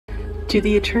To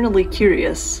the eternally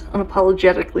curious,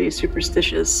 unapologetically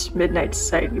superstitious Midnight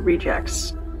Society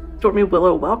rejects, Stormy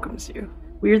Willow welcomes you.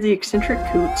 We are the eccentric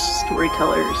coots,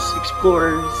 storytellers,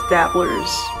 explorers,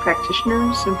 dabblers,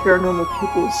 practitioners, and paranormal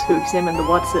pupils who examine the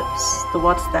what's-ifs, the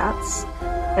what's-that's,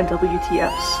 and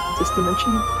WTFs of this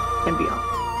dimension and beyond.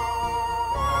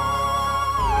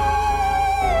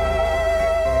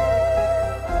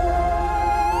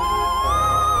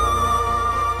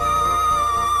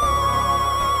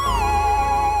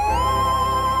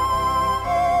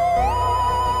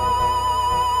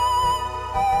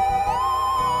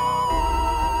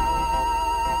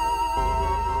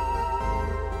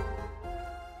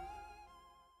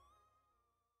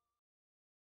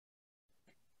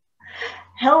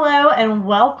 Hello and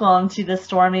welcome to the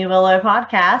Stormy Willow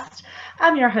podcast.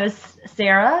 I'm your host,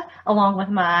 Sarah, along with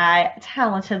my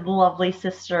talented, lovely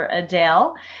sister,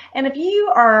 Adele. And if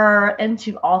you are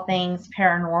into all things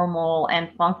paranormal and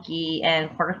funky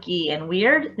and quirky and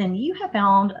weird, then you have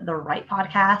found the right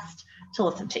podcast to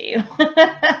listen to.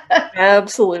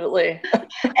 Absolutely.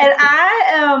 And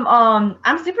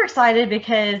I'm super excited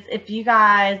because if you've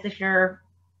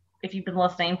been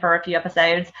listening for a few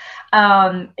episodes,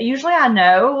 usually I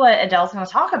know what Adele's going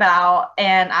to talk about,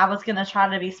 and I was going to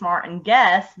try to be smart and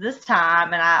guess this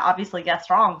time, and I obviously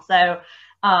guessed wrong. So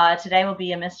today will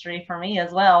be a mystery for me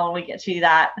as well when we get to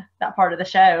that part of the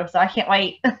show. So I can't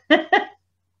wait.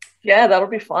 Yeah, that'll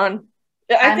be fun.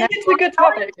 I think it's a good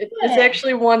topic. It's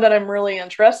actually one that I'm really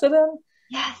interested in.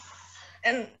 Yes.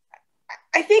 And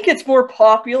I think it's more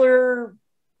popular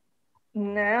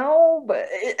now, but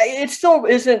it still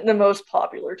isn't the most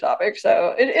popular topic,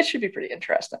 so it should be pretty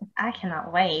interesting. I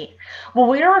cannot wait. Well,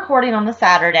 we are recording on the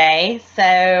Saturday, so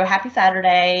happy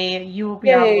Saturday. You will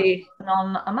be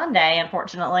on a Monday,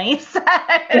 unfortunately. So.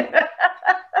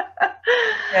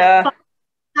 Yeah.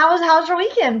 How's your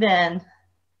weekend been?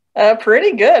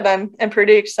 Pretty good. I'm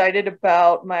pretty excited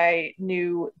about my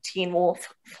new Teen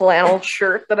Wolf flannel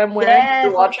shirt that I'm wearing. Yes,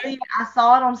 you're watching. I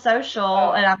saw it on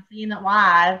social and I'm seeing it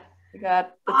live. You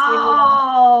got the Teen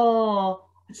Wolf.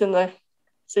 It's in the.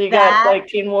 So you got like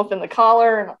Teen Wolf in the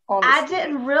collar and on. I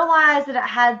didn't realize that it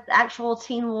had actual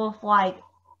Teen Wolf like.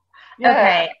 Yeah.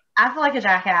 Okay, I feel like a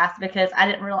jackass because I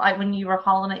didn't realize when you were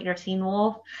calling it your Teen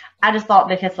Wolf. I just thought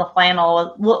because the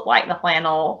flannel looked like the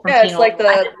flannel from Teen it's Wolf. Like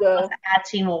the had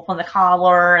Teen Wolf on the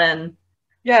collar and.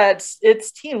 Yeah,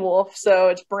 it's Teen Wolf, so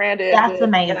it's branded. That's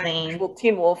amazing. Actual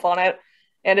Teen Wolf on it.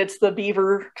 And it's the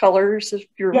beaver colors if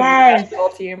you're yes. on the basketball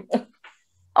team.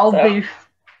 Oh, so, boof.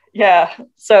 Yeah,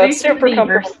 so Boof it's super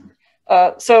comfortable.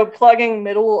 So plugging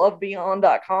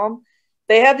middleofbeyond.com,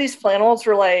 they have these flannels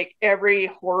for like every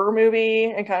horror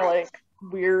movie and kind of like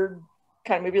weird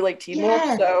kind of movie like Teen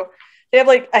Wolf. So they have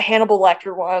like a Hannibal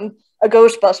Lecter one, a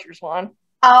Ghostbusters one.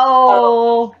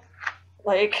 Oh.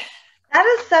 Like. That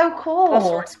is so cool. All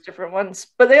sorts of different ones.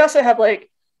 But they also have like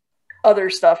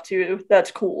other stuff too that's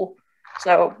cool.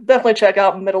 So definitely check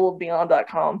out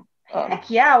middleofbeyond.com. Heck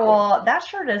yeah, well, that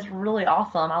shirt is really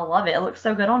awesome. I love it. It looks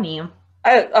so good on you.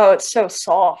 It's so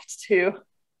soft too.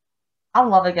 I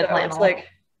love a good flannel. It's like,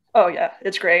 oh yeah,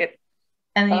 it's great.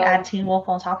 And then you add Teen Wolf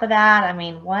on top of that. I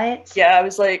mean, what? Yeah, I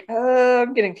was like,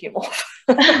 I'm getting Teen Wolf.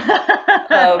 And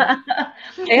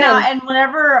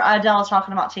whenever Adele's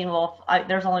talking about Teen Wolf,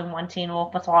 there's only one Teen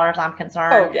Wolf as far as I'm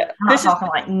concerned. Oh yeah, we're not talking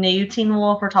like new Teen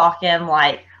Wolf. We're talking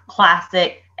like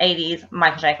classic 80s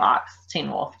Michael J. Fox Teen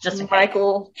Wolf. Just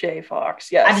Michael J.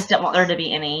 Fox. Yes. I just don't want there to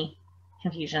be any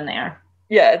confusion there.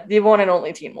 Yeah, the one and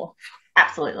only Teen Wolf.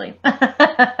 Absolutely.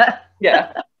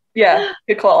 Yeah.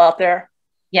 Good call out there.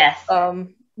 Yes.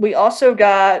 We also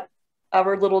got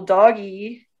our little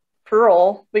doggy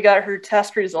Pearl. We got her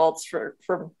test results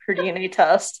from her DNA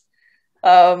test,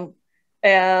 and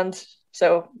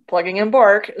so plugging in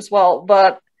Bark as well.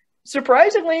 But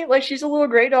surprisingly, like she's a little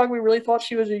gray dog. We really thought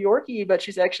she was a Yorkie, but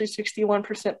she's actually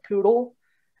 61% poodle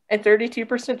and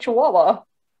 32% Chihuahua.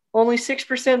 Only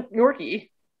 6%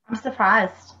 Yorkie. I'm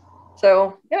surprised.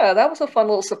 So yeah, that was a fun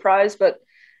little surprise. But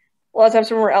a lot of times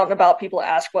when we're out and about, people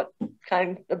ask what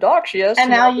kind of dog she is.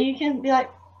 And now you can be like,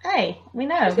 hey, we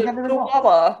know. We have the results.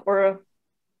 Chihuahua or a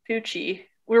Poochie.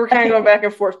 We were kind of going back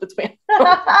and forth between.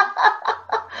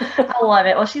 I love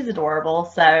it. Well, she's adorable.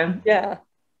 So yeah.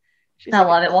 I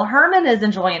love it. Well, Herman is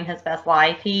enjoying his best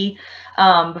life. He,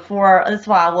 that's why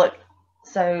I look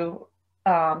so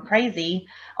crazy.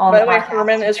 By the way,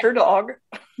 Herman is her dog.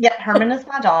 Yeah, Herman is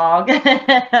my dog.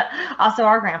 Also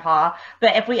our grandpa.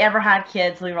 But if we ever had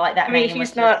kids, we were like that. I mean,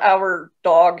 he's not our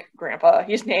dog grandpa.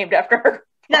 He's named after her.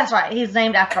 That's right. He's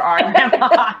named after our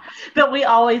grandpa. But we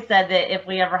always said that if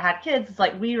we ever had kids, it's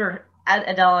like Adele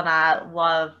and I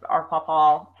love our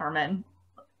pawpaw Herman.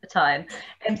 a ton.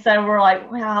 And so we're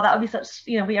like, wow, that would be such,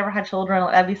 if we ever had children,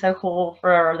 like, that'd be so cool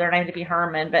for their name to be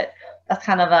Herman. But that's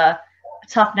kind of a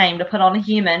tough name to put on a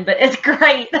human, but it's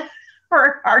great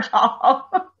for our dog.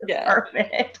 Yeah.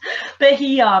 Perfect. But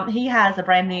he has a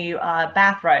brand new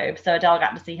bathrobe. So Adele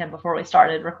got to see him before we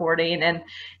started recording. And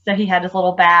so he had his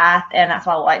little bath, and that's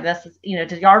why like this is,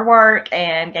 did yard work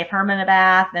and gave Herman a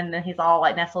bath, and then he's all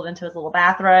like nestled into his little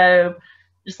bathrobe,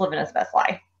 just living his best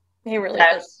life. He really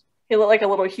does. He looked like a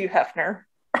little Hugh Hefner.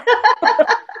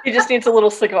 He just needs a little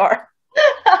cigar.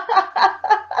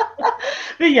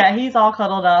 But yeah, he's all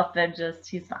cuddled up and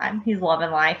he's fine. He's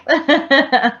loving life.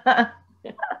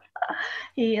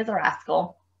 He is a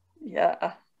rascal.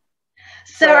 Yeah.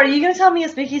 So are you going to tell me a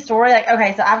spooky story? Like,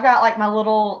 okay, so I've got like my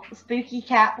little spooky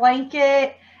cat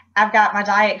blanket. I've got my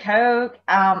Diet Coke.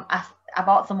 I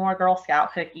bought some more Girl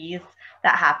Scout cookies.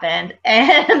 That happened.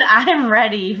 And I'm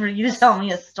ready for you to tell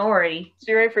me a story. So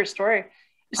you're ready for a story?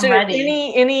 So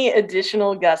any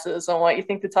additional guesses on what you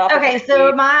think the topic is? Okay,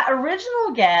 so my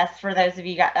original guess, for those of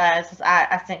you guys,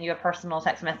 I sent you a personal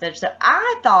text message. So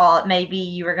I thought maybe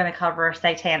you were going to cover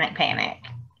Satanic Panic.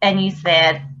 And you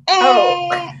said,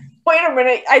 Oh, wait a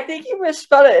minute. I think you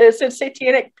misspelled it. It said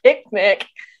Satanic Picnic.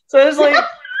 So it was like...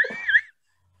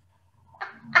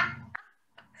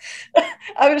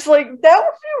 I was like, that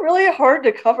would be really hard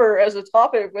to cover as a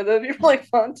topic, but it'd be really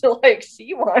fun to like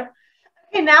see one.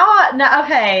 Okay,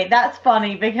 okay, that's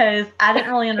funny because I didn't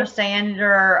really understand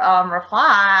your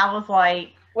reply. I was like,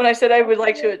 when I said I would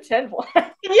like to attend one. Yeah,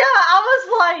 I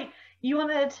was like, you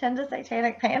want to attend a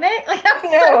Satanic Panic? Like,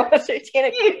 no, a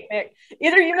Satanic Picnic.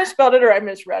 Either you misspelled it or I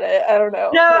misread it. I don't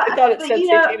know. No, I thought it said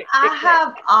Satanic Picnic. I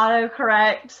have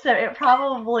autocorrect, so it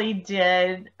probably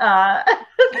did.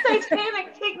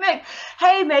 Satanic Picnic.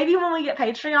 Hey, maybe when we get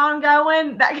Patreon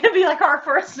going, that could be like our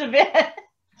first event.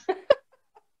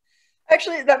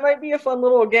 Actually, that might be a fun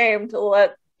little game to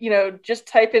let, just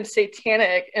type in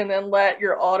satanic and then let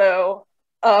your auto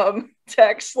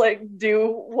text like do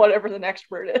whatever the next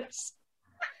word is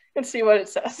and see what it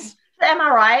says. Am I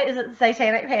right? Is it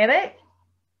Satanic Panic?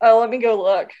 Oh, let me go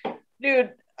look.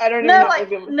 Dude, I don't know.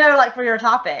 No, like for your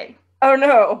topic. Oh,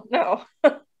 no.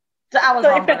 So I was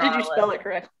wrong. Did you spell it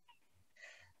correct?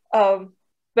 But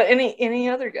any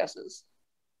other guesses?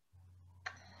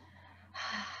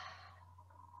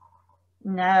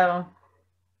 No.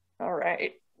 All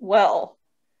right. Well,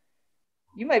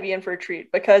 you might be in for a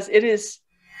treat because it is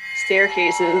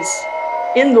staircases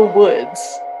in the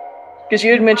woods. Because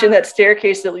you had mentioned that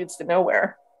staircase that leads to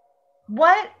nowhere.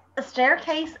 What? A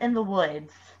staircase in the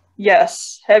woods?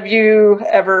 Yes. Have you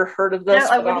ever heard of this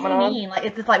phenomenon? What do you mean? Like,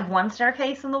 is this like one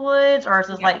staircase in the woods, or is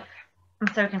this like, I'm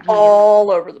so confused.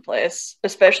 All over the place,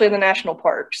 especially in the national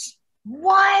parks.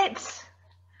 What?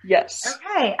 Yes.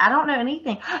 Okay, I don't know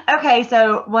anything. Okay,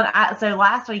 so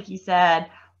last week you said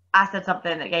I said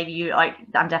something that gave you like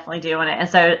I'm definitely doing it, and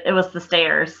so it was the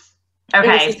stairs. Okay,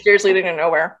 it was the stairs leading to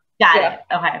nowhere. Got it.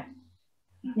 Okay.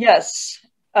 Yes.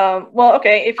 Well,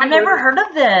 okay. If you I never heard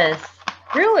of this.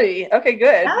 Really? Okay,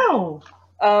 good. No.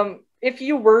 If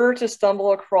you were to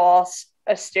stumble across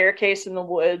a staircase in the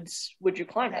woods, would you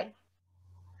climb it?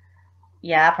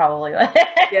 Yeah, I probably would.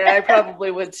 Yeah, I probably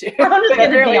would too. I'm just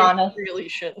going to be honest. Really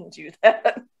shouldn't do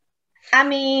that. I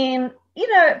mean,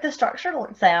 if the structure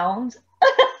looks sound,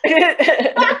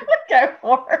 I would go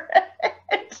for it.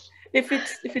 If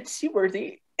it's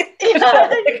seaworthy.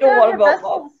 Exactly.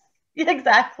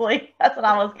 That's what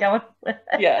I was going with.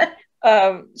 Yeah.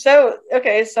 So,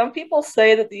 okay, some people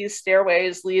say that these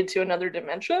stairways lead to another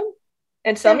dimension.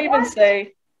 And some even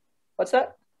say, what's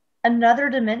that? Another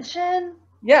dimension?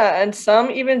 Yeah, and some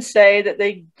even say that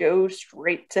they go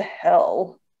straight to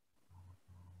hell.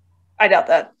 I doubt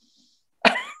that.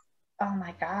 Oh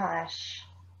my gosh.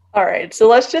 All right, so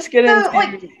let's just get into...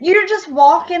 Like, you're just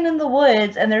walking in the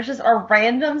woods and there's just a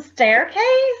random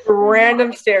staircase? A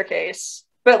random staircase.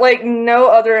 But, like, no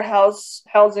other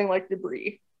housing, like,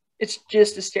 debris. It's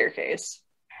just a staircase.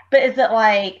 But is it,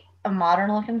 like, a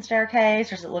modern-looking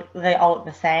staircase? Or do they all look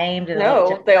the same?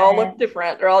 No, they all look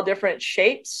different. They're all different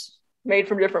shapes, made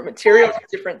from different materials,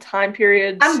 different time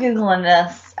periods. I'm Googling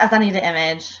this as I need an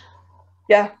image.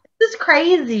 Yeah. This is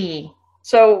crazy.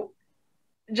 So,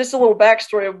 just a little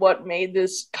backstory of what made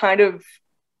this kind of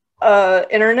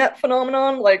internet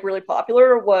phenomenon, like, really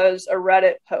popular was a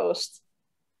Reddit post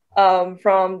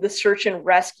from the Search and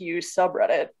Rescue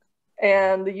subreddit.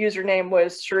 And the username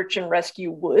was Search and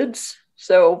Rescue Woods.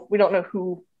 So we don't know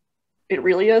who it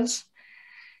really is.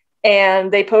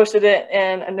 And they posted it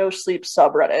in a no sleep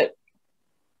subreddit.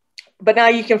 But now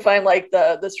you can find like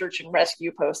the Search and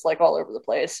Rescue posts like all over the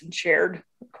place and shared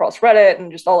across Reddit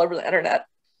and just all over the internet.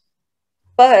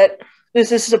 But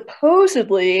This is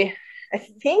supposedly, I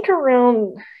think,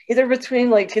 around either between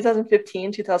like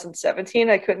 2015, 2017.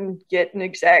 I couldn't get an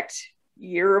exact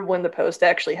year of when the post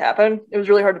actually happened. It was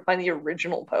really hard to find the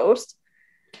original post.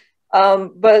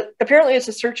 But apparently it's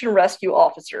a search and rescue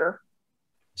officer.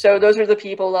 So those are the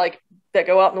people like that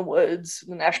go out in the woods,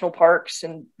 the national parks,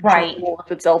 and Right.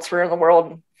 if it's elsewhere in the world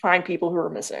and find people who are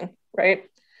missing, right?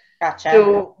 Gotcha.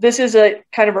 So this is a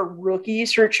kind of a rookie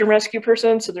search and rescue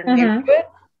person, so they're new to it.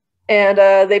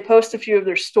 And they post a few of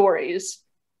their stories.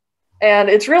 And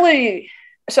it's really,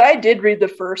 so I did read the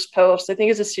first post. I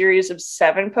think it's a series of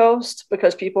 7 posts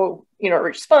because people, are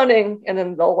responding and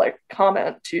then they'll like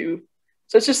comment too.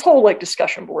 So it's this whole like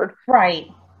discussion board. Right.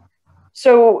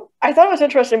 So I thought it was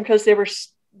interesting because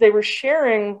they were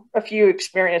sharing a few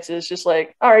experiences, just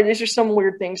like, all right, these are some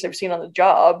weird things I've seen on the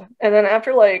job. And then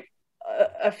after like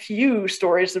a few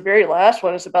stories, the very last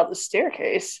one is about the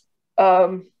staircase.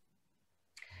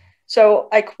 So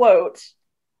I quote,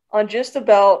 on just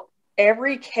about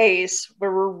every case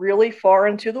where we're really far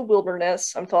into the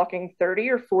wilderness, I'm talking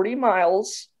 30 or 40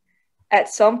 miles, at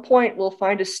some point we'll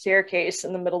find a staircase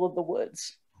in the middle of the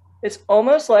woods. It's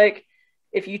almost like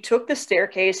if you took the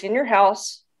staircase in your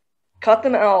house, cut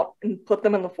them out, and put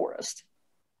them in the forest.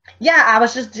 Yeah, I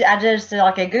just did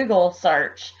like a Google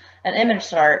search, an image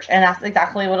search, and that's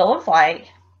exactly what it looks like.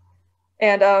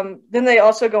 And then they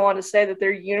also go on to say that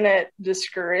their unit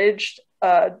discouraged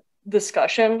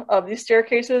discussion of these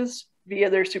staircases via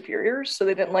their superiors, so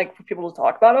they didn't like for people to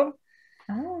talk about them.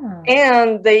 Oh.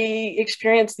 And they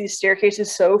experience these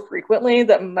staircases so frequently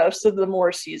that most of the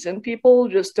more seasoned people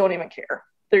just don't even care.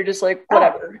 They're just like,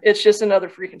 whatever. It's just another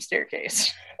freaking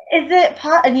staircase. Is it,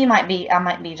 and I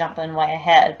might be jumping way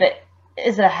ahead, but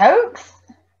is it a hoax?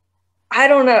 I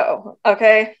don't know.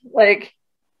 Okay. Like,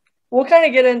 we'll kind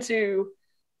of get into,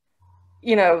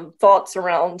 thoughts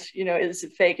around, is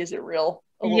it fake? Is it real?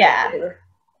 Yeah.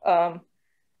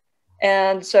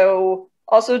 And so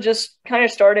also just kind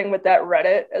of starting with that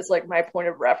Reddit as like my point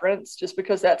of reference, just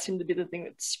because that seemed to be the thing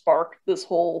that sparked this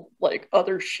whole like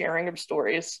other sharing of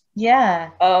stories.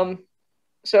 Yeah.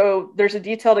 So there's a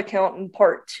detailed account in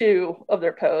part 2 of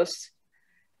their post.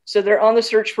 So they're on the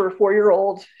search for a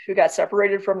 4-year-old who got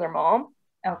separated from their mom.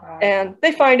 Okay. And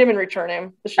they find him and return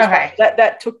him. It's just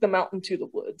that took them out into the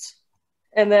woods.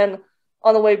 And then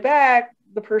on the way back,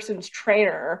 the person's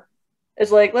trainer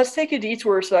is like, let's take a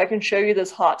detour so I can show you this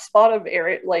hot spot of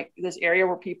area, like this area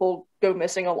where people go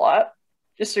missing a lot,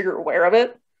 just so you're aware of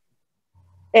it.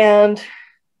 And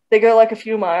they go like a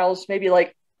few miles, maybe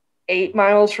like 8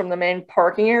 miles from the main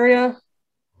parking area,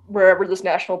 wherever this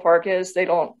national park is. They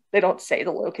don't say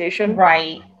the location.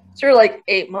 Right. So you're like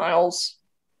 8 miles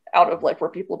out of like where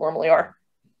people normally are.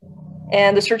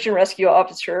 And the search and rescue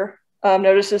officer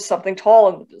notices something tall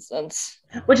in the distance.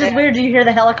 Which is weird. Do you hear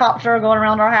the helicopter going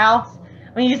around our house?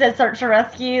 When you said search and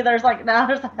rescue, there's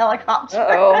a helicopter.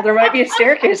 Uh-oh, there might be a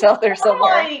staircase out there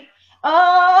somewhere.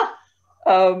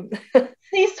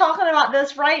 He's talking about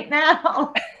this right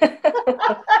now.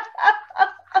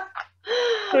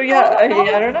 So yeah, I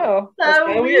don't know.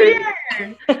 So weird.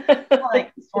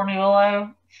 Like, Stormy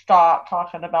Willow, stop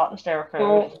talking about the staircase.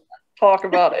 Don't talk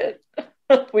about it.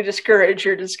 We discourage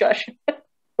your discussion.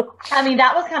 I mean,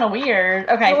 that was kind of weird.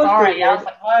 Okay, sorry. I was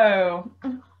like, whoa.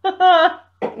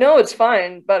 No, it's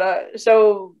fine. But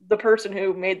so the person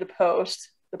who made the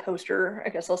poster, I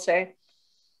guess I'll say,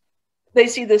 they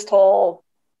see this tall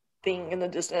thing in the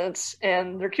distance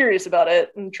and they're curious about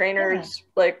it. And the trainer's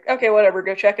like, okay, whatever,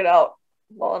 go check it out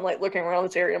while I'm like looking around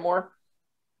this area more.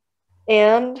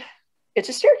 And it's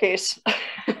a staircase.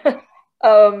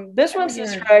 This one's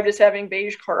described as having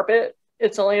beige carpet.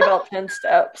 It's only about 10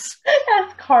 steps.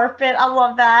 That's carpet. I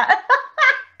love that.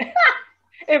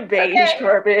 And beige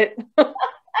carpet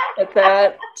at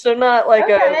that. So not like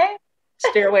a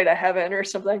stairway to heaven or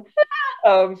something.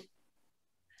 So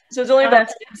it's only about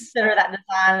consider that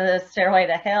design as a stairway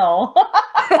to hell.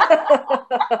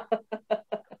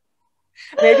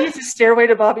 Maybe it's a stairway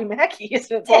to Bobby Mackey's.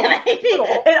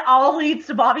 It all leads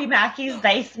to Bobby Mackey's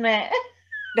basement.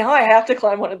 Now I have to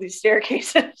climb one of these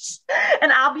staircases.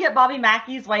 And I'll be at Bobby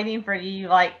Mackey's waiting for you.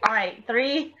 Like, all right,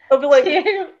 3, I'll be like,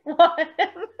 2, 1. I'll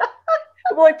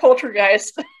be like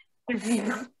Poltergeist.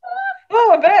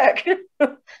 Oh, I'm back.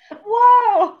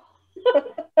 Whoa.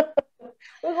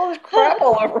 There's all this crap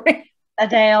all over me.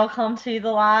 Adele, come to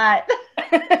the light.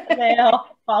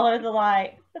 Adele, follow the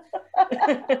light.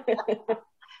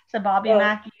 To Bobby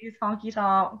Mackey's honky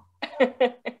tonk.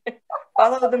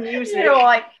 Follow the music.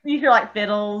 You hear like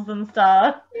fiddles and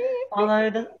stuff. Follow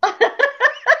the.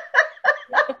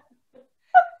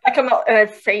 I come out and I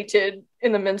fainted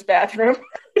in the men's bathroom.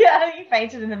 Yeah, he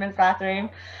fainted in the men's bathroom.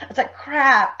 It's like,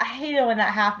 crap. I hate it when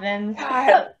that happens.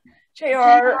 God,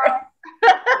 JR.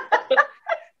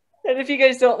 And if you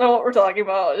guys don't know what we're talking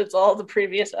about, it's all the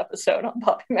previous episode on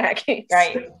Bobby Mackey.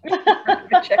 Right.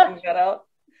 Checking that out.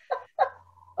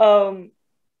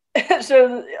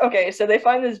 So they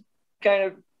find this kind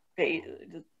of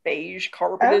beige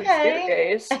carpeted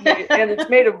staircase, and it's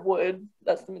made of wood.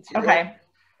 That's the material. Okay.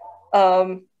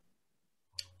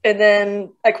 And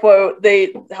then I quote,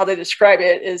 how they describe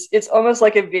it is, it's almost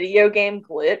like a video game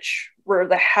glitch where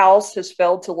the house has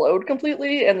failed to load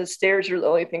completely and the stairs are the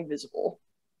only thing visible.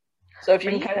 So if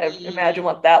you can kind of imagine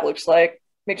what that looks like,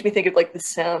 makes me think of like The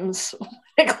Sims.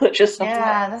 It glitches sometimes.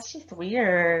 Yeah, that's just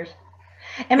weird.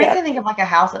 It makes me think of like a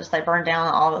house that just like burned down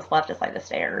and all that's left is like the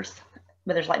stairs,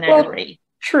 but there's like no debris.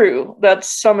 True. That's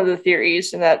some of the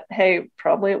theories, and that, hey,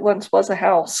 probably it once was a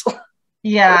house.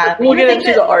 Yeah. We'll get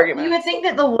into the argument. You would think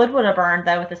that the wood would have burned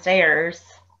though with the stairs.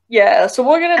 Yeah, so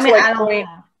we'll get into point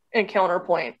and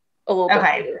counterpoint a little bit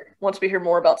later, once we hear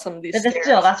more about some of these stairs.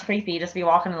 Still, that's creepy. Just be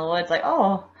walking in the woods like,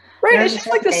 oh. Right, it's just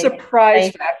like the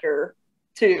surprise factor,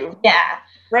 too. Yeah.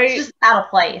 Right? It's just out of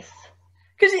place.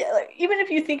 Because even if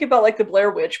you think about, like, the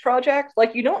Blair Witch Project,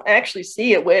 like, you don't actually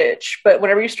see a witch, but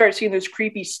whenever you start seeing those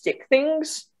creepy stick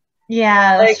things,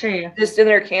 yeah, that's true. Just in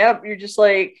their camp, you're just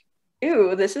like,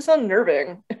 ew, this is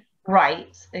unnerving.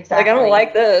 Right, exactly. Like, I don't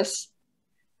like this.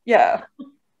 Yeah.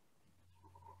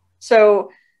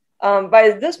 So,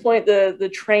 by this point,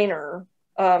 the trainer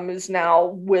is now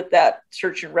with that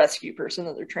search and rescue person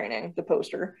that they're training, the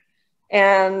poster,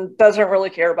 and doesn't really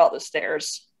care about the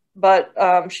stairs. But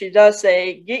she does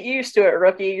say, get used to it,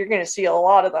 rookie. You're going to see a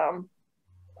lot of them.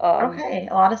 A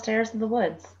lot of stairs in the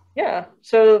woods. Yeah.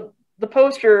 So the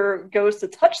poster goes to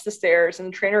touch the stairs, and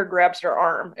the trainer grabs her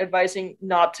arm, advising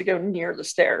not to go near the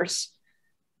stairs.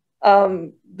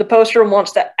 The poster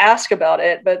wants to ask about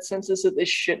it, but senses that they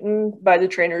shouldn't by the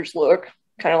trainer's look.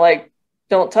 Kind of like,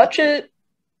 don't touch it.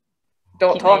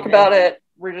 Don't talk about it.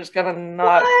 We're just going to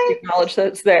not acknowledge that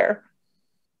it's there.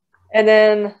 And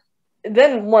then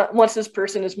once this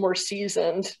person is more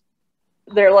seasoned,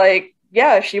 they're like,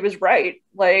 yeah, she was right.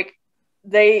 Like,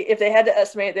 if they had to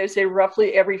estimate, they would say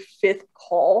roughly every fifth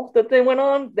call that they went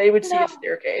on, they would see a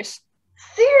staircase.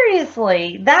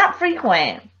 Seriously, that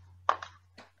frequent?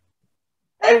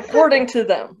 According to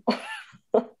them.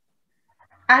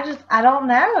 I don't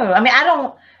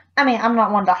know. I'm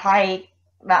not one to hike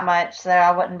that much, so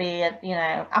I wouldn't be, I'm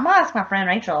gonna ask my friend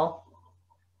Rachel.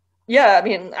 Yeah, I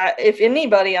mean, if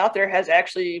anybody out there has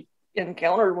actually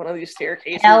encountered one of these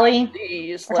staircases, Kelly,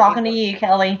 we're talking to you,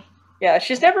 Kelly. Yeah,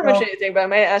 she's never mentioned anything, but I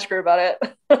might ask her about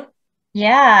it.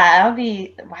 Yeah, that would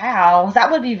be, wow. That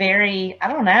would be very,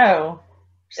 I don't know.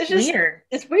 It's just weird.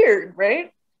 It's weird,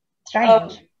 right?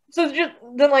 Strange. So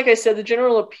then, like I said, the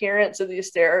general appearance of these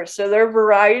stairs. So there are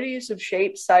varieties of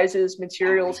shapes, sizes,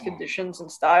 materials, conditions,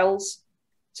 and styles.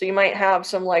 So you might have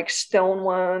some like stone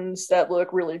ones that look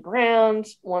really grand,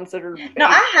 ones that are... No,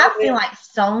 I have seen like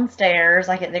stone stairs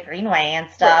like at the Greenway and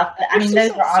stuff. Right. I mean,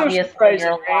 those are obviously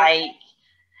like...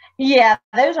 Yeah,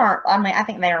 those aren't... I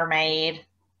think they were made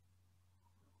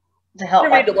to help...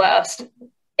 They're made to last.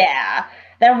 Yeah.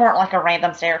 They weren't like a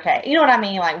random staircase. You know what I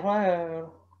mean? Like,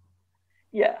 whoa.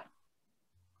 Yeah.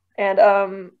 And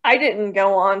I didn't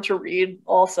go on to read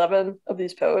all 7 of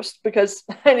these posts because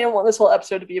I didn't want this whole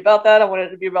episode to be about that. I wanted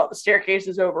it to be about the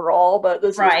staircases overall, but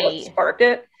this is what sparked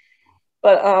it.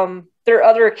 But there are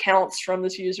other accounts from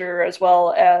this user as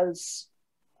well as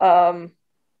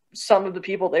some of the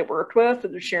people they worked with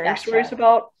that they're sharing stories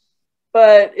about.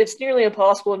 But it's nearly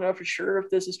impossible to know for sure if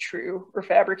this is true or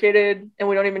fabricated, and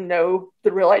we don't even know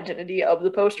the real identity of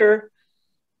the poster.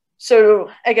 So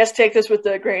I guess take this with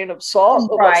a grain of salt.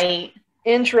 Right. What's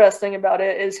interesting about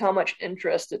it is how much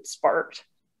interest it sparked.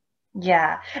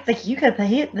 Yeah. It's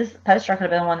like this poster could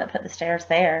have been the one that put the stairs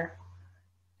there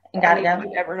and got it going.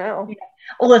 You never know. Yeah.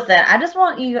 Well, listen, I just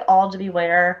want you all to be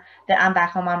aware that I'm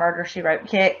back on my Murder, She Wrote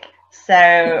kick. So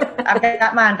I've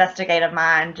got my investigative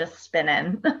mind just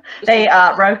spinning.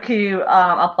 Roku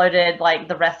uploaded like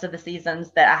the rest of the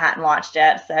seasons that I hadn't watched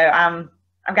yet. So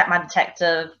I've got my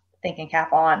detective thinking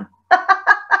cap on.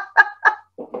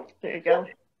 There you go.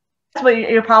 That's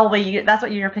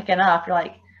what you're picking up. You're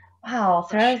like, wow,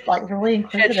 Sarah's like really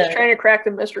inquisitive. She's trying to crack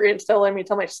the mystery and still letting me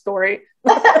tell my story.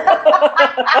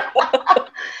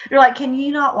 You're like, can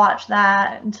you not watch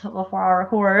that until before I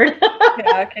record?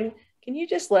 Yeah, can you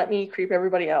just let me creep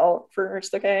everybody out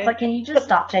first, okay? Like, can you just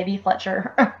stop, JB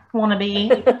Fletcher?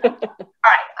 Wannabe. All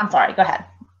right, I'm sorry. Go ahead.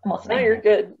 I'm listening. No, you're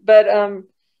good. But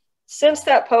since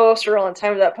that post, or on the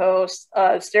time of that post,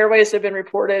 stairways have been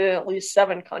reported in at least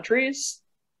 7 countries.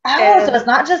 Oh, so it's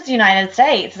not just the United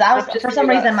States. I was, not just for the some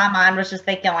reason, US. my mind was just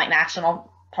thinking like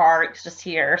national parks just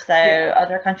here. So Yeah.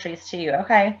 other countries too.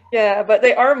 Okay. Yeah, but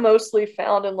they are mostly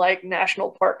found in like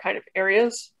national park kind of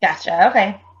areas. Gotcha.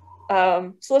 Okay.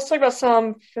 So let's talk about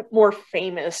some more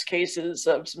famous cases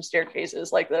of some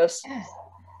staircases like this. Yes.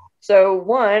 So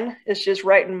one is just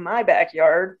right in my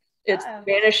backyard. It's Uh-oh.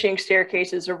 Vanishing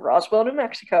Staircases of Roswell, New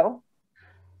Mexico.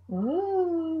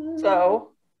 Ooh.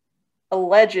 So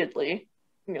allegedly,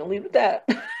 I'm going to leave it at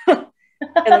that.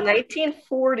 In the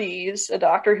 1940s, a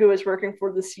doctor who was working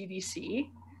for the CDC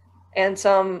and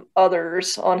some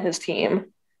others on his team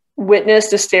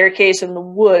witnessed a staircase in the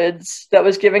woods that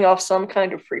was giving off some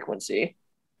kind of frequency.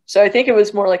 So I think it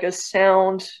was more like a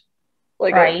sound,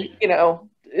 like Right.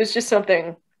 it's just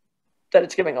something that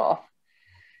it's giving off.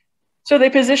 So they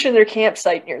positioned their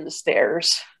campsite near the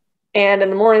stairs. And in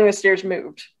the morning, the stairs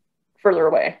moved further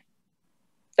away.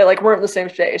 They like weren't in the same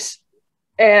space.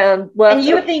 And And left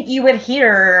you would think you would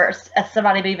hear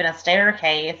somebody moving a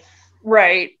staircase.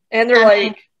 right. And they're I like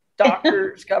mean,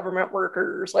 doctors, government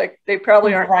workers, like they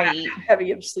probably aren't right.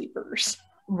 heavy of sleepers.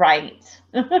 Right.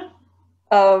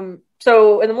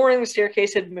 So in the morning, the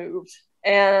staircase had moved,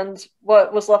 and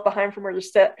what was left behind from where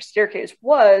the staircase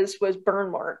was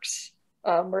burn marks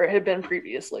where it had been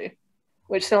previously,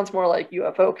 which sounds more like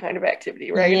UFO kind of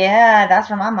activity, right? Yeah, that's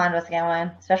where my mind was going,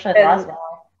 especially with And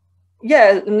Roswell.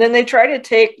 yeah, and then they try to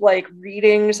take like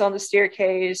readings on the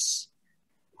staircase.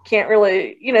 Can't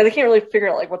really, they can't really figure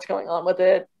out like what's going on with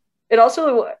it. It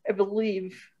also, I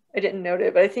believe, I didn't note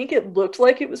it, but I think it looked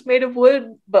like it was made of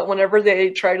wood. But whenever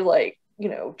they try to like,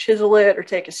 chisel it or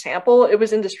take a sample, it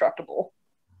was indestructible.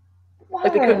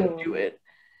 Like they couldn't Whoa. do it.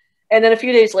 And then a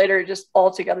few days later, it just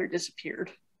altogether disappeared.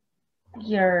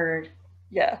 Weird.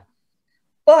 Yeah.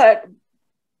 But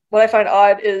what I find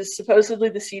odd is supposedly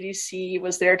the CDC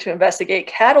was there to investigate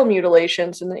cattle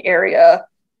mutilations in the area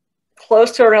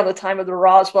close to around the time of the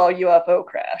Roswell UFO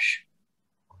crash.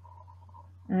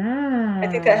 I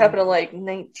think that Mm. happened in like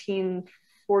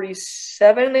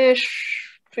 1947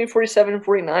 ish, between 47 and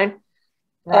 49.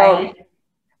 Right.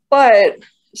 But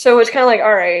so it's kind of like,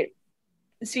 all right,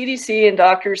 the CDC and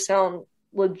doctors sound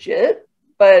legit,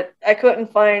 but I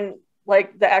couldn't find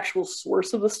like the actual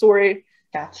source of the story.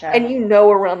 Gotcha. And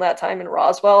around that time in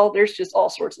Roswell, there's just all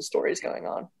sorts of stories going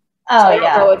on. So Oh, I don't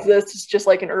know yeah. if this is just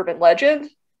like an urban legend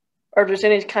or if there's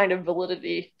any kind of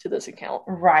validity to this account.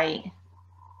 Right.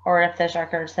 Or if those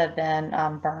records have been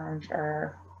burned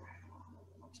or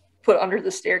Put under the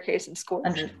staircase and scorched.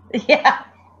 under. Yeah.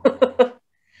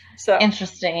 So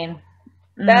Interesting.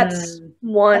 that's That's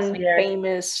one weird.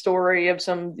 famous story of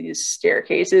some of these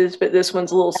staircases, but this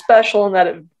one's a little special in that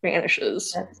it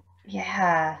vanishes.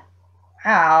 Yeah.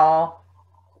 Wow.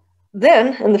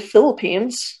 Then in the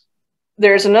Philippines,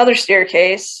 there's another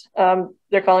staircase.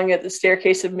 They're calling it the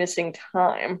Staircase of Missing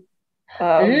Time.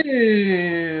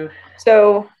 Ooh.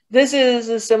 So this is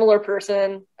a similar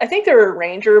person. I think they're a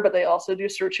ranger, but they also do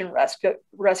search and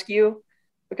rescue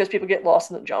because people get lost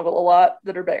in the jungle a lot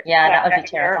that are back. Yeah, that would be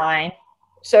there. terrifying.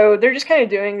 So they're just kind of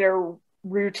doing their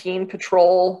routine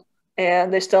patrol,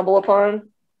 and they stumble upon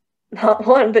not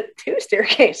one but two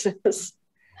staircases.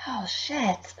 Oh,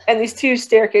 shit. And these two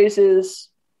staircases,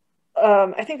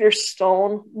 I think they're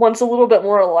stone. One's a little bit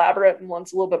more elaborate, and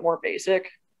one's a little bit more basic.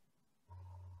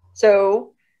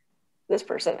 So this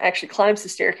person actually climbs the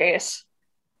staircase.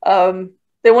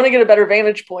 They want to get a better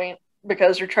vantage point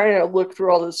because they're trying to look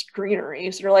through all this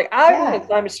greenery. So they're like, I want to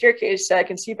climb a staircase so I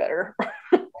can see better.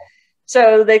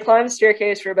 So they climb the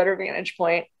staircase for a better vantage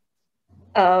point.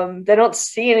 They don't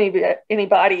see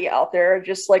anybody out there,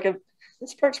 just like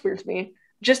this part's weird to me,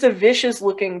 just a vicious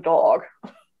looking dog.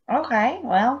 Okay,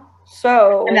 well.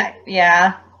 So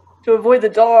yeah. to avoid the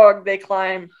dog, they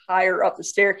climb higher up the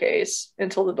staircase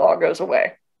until the dog goes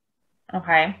away.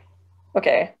 Okay.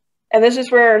 And this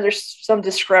is where there's some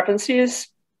discrepancies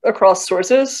across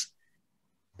sources.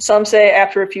 Some say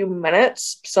after a few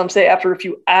minutes, some say after a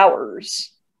few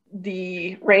hours,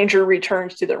 the ranger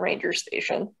returns to the ranger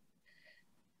station.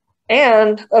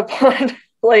 And upon,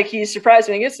 he's surprised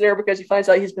when he gets there because he finds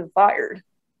out he's been fired.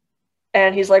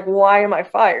 And he's like, why am I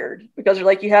fired? Because they're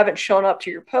like, you haven't shown up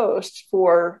to your post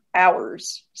for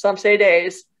hours. Some say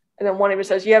days. And then one of them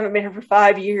says, you haven't been here for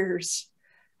 5 years.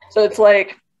 So it's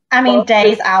like, I mean,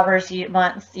 days, hours,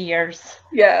 months, years.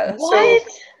 Yeah. What?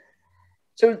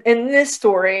 So in this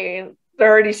story, there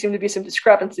already seem to be some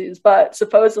discrepancies, but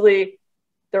supposedly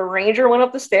the ranger went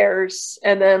up the stairs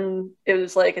and then it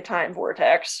was like a time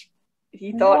vortex.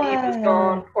 He thought he was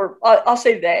gone, or I'll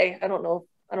say they. I don't know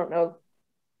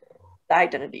the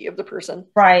identity of the person.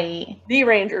 Right. The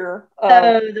ranger.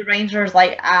 So the ranger's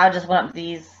like, I just went up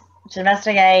these to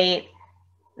investigate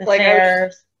the Like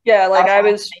stairs. I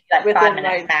was Maybe like within 5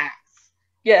 minutes max.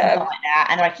 yeah, Something like that.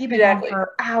 And they're like, you've been exactly. gone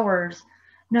for hours.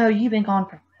 No, you've been gone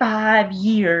for 5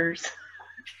 years.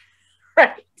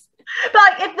 Right. But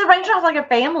like, if the ranger was like a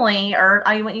family, or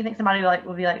I mean, wouldn't you think somebody like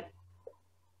would be like,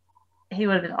 he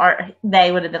would have been, or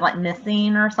they would have been like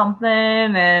missing or something,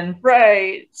 and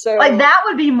right. So like that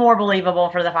would be more believable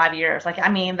for the 5 years. Like, I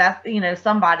mean, that's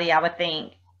somebody I would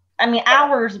think. I mean,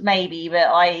 hours maybe,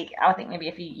 but like I would think maybe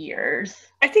a few years.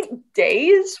 I think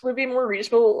days would be more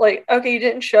reasonable. Like, okay, you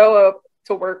didn't show up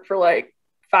to work for like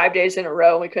 5 days in a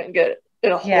row and we couldn't get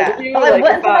a hold of you. But like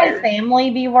wouldn't somebody's fired. family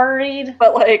be worried?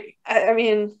 But like, I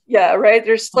mean, yeah, right.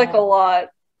 There's like a lot.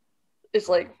 It's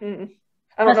like, I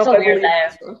don't know if I believe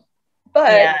this one.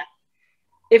 But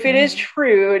if it is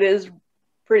true, it is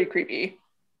pretty creepy.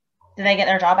 Do they get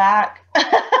their job back?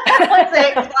 What's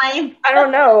they explain? I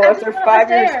don't know. If they're 5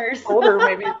 years older,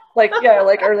 maybe. Like, yeah,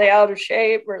 like, are they out of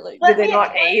shape or like, do they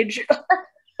not age?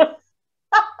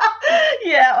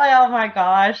 Yeah, like, oh my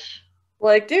gosh.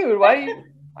 Like, dude, why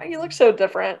you look so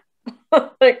different?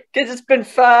 Like, because it's been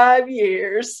 5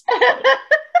 years.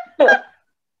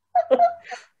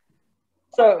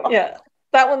 So, yeah,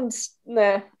 that one's,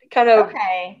 kind of.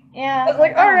 Okay, yeah. I was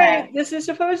like, all right, this is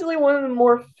supposedly one of the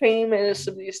more famous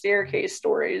of these staircase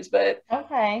stories, but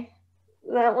okay,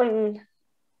 that one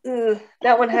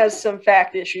has some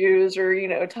fact issues or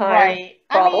time problems.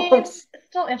 I mean, it's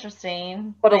still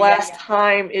interesting. But alas,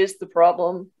 time is the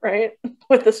problem, right?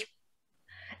 With this,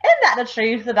 isn't that the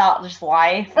truth about just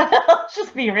life? Let's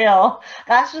just be real.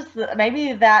 That's just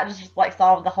maybe that just like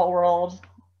solved the whole world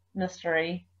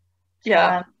mystery.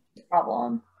 Yeah,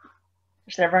 problem.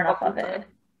 There's never enough of it.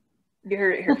 You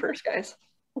heard it here first, guys.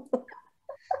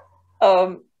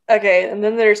 Okay, and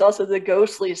then there's also the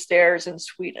ghostly stairs in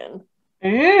Sweden.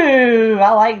 Ooh,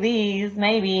 I like these.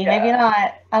 Maybe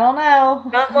not. I don't know.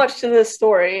 Not much to this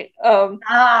story. So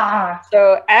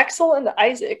Axel and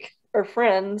Isaac are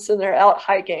friends, and they're out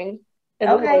hiking in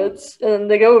the woods, and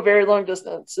they go a very long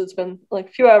distance. It's been like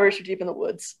a few hours deep in the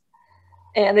woods,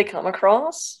 and they come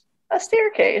across a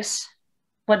staircase.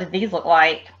 What did these look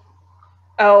like?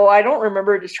 Oh, I don't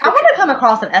remember a description. I want to come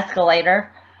across an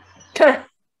escalator. That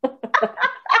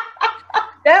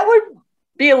would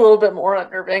be a little bit more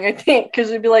unnerving, I think, because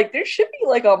it'd be like, there should be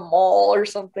like a mall or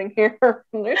something here.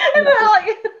 And they're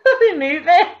like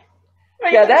moving.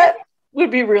 Yeah, that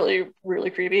would be really, really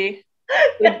creepy.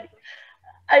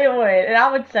 I would, and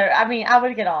I would. I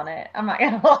would get on it. I'm not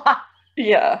gonna lie.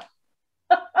 Yeah.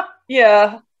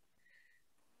 Yeah.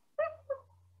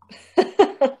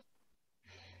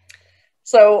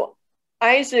 So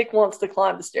Isaac wants to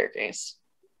climb the staircase,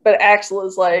 but Axel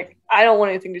is like, I don't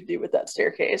want anything to do with that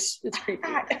staircase. It's creepy.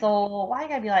 Axel, why you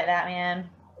gotta be like that, man?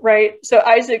 Right. So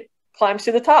Isaac climbs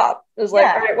to the top. Is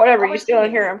like, all right, whatever, you stay on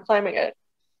here, I'm climbing it.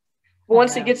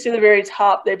 Once he gets to the very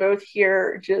top, they both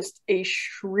hear just a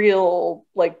shrill,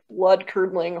 like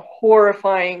blood-curdling,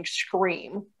 horrifying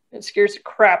scream. It scares the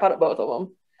crap out of both of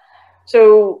them.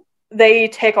 So they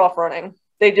take off running.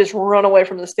 They just run away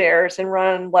from the stairs and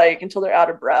run like until they're out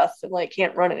of breath and like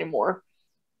can't run anymore.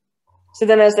 So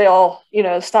then as they all,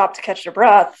 stop to catch their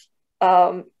breath,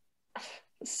 it's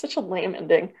such a lame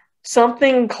ending.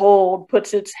 Something cold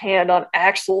puts its hand on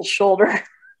Axel's shoulder.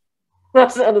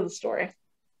 That's the end of the story.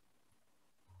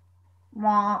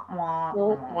 Wow.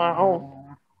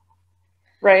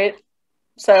 Right?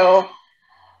 So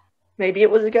maybe it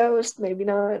was a ghost, maybe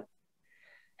not.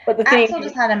 But the thing, Axel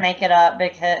just had to make it up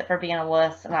for being a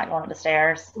wuss and not going up the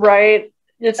stairs. Right.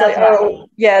 It's that's like,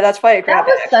 that's why I grabbed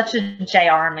it. That was such a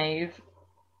JR move.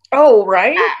 Oh,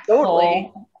 right? Axel.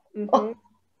 Totally. Mm-hmm.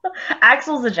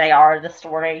 Axel's a JR of the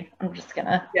story. I'm just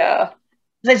gonna. Yeah.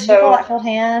 Did you feel that cold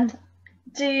hand?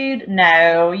 Dude,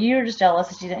 no. You were just jealous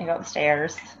that you didn't go up the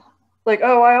stairs. Like,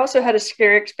 oh, I also had a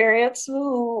scary experience.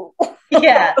 Ooh.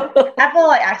 Yeah. I feel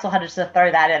like Axel had to just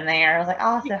throw that in there. I was like, I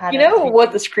also had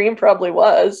what the scream probably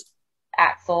was?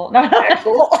 Axel. No.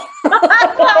 Axel.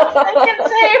 That's what I was thinking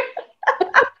too.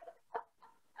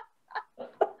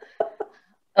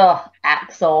 Oh,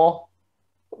 Axel.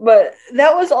 But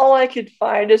that was all I could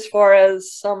find as far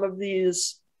as some of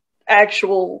these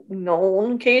actual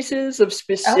known cases of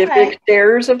specific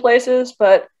stairs and places,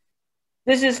 but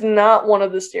this is not one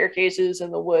of the staircases in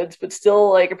the woods, but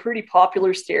still like a pretty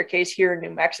popular staircase here in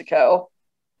New Mexico.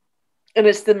 And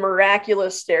it's the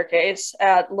miraculous staircase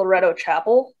at Loretto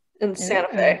Chapel in Santa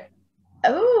Fe.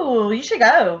 Oh, you should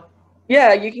go.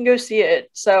 Yeah, you can go see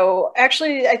it. So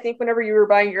actually, I think whenever you were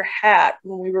buying your hat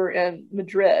when we were in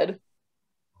Madrid,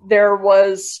 there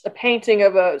was a painting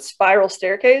of a spiral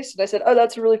staircase. And I said, oh,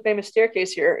 that's a really famous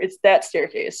staircase here. It's that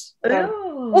staircase.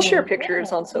 We'll share Ooh, pictures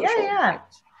cool. on social. Yeah.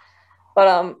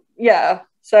 But yeah,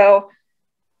 so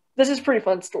this is a pretty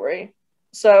fun story.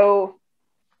 So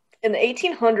in the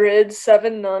 1800s,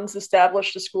 7 nuns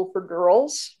established a school for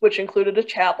girls, which included a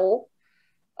chapel.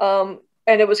 And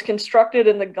it was constructed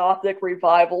in the Gothic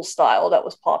revival style that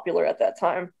was popular at that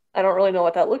time. I don't really know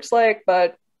what that looks like,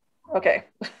 but okay.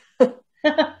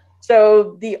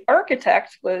 So the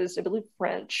architect was, I believe,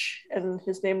 French, and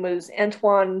his name was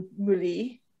Antoine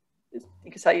Mouly, I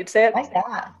think is how you'd say it. Like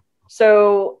that.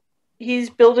 So he's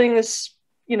building this,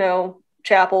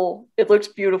 chapel. It looks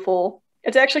beautiful.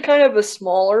 It's actually kind of a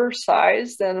smaller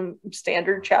size than a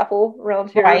standard chapel around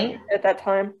here at that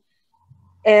time.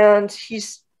 And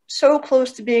he's so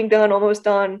close to being done, almost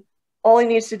done. All he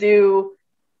needs to do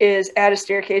is add a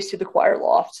staircase to the choir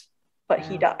loft, but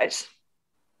he dies.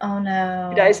 Oh, no.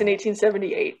 He dies in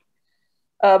 1878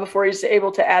 before he's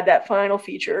able to add that final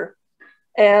feature.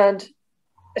 And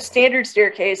a standard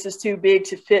staircase is too big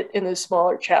to fit in this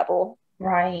smaller chapel.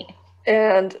 Right.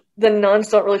 And the nuns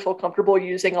don't really feel comfortable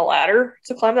using a ladder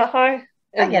to climb that high.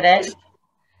 And I get it.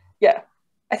 Yeah.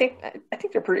 I think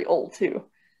they're pretty old too.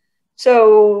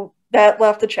 So that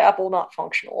left the chapel not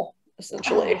functional,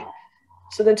 essentially. Oh.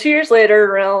 So then 2 years later,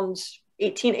 around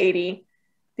 1880,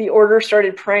 the order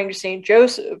started praying to St.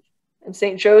 Joseph. And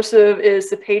St. Joseph is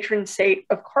the patron saint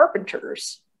of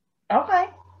carpenters. Okay.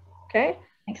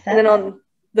 And then on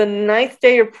the 9th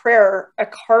day of prayer, a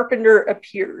carpenter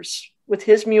appears with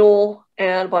his mule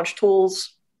and a bunch of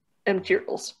tools and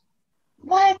materials.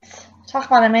 What? Talk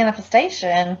about a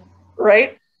manifestation.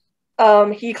 Right?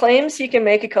 He claims he can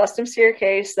make a custom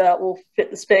staircase that will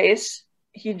fit the space.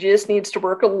 He just needs to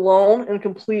work alone in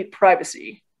complete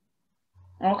privacy.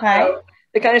 Okay. So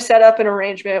they kind of set up an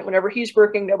arrangement. Whenever he's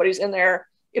working, nobody's in there.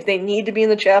 If they need to be in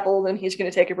the chapel, then he's going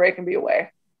to take a break and be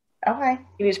away. Okay.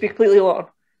 He needs to be completely alone.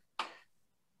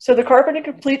 So the carpenter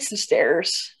completes the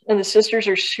stairs, and the sisters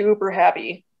are super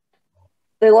happy.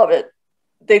 They love it.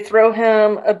 They throw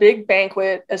him a big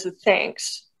banquet as a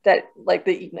thanks the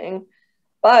evening.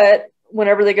 But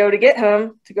whenever they go to get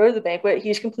him to go to the banquet,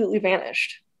 he's completely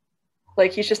vanished.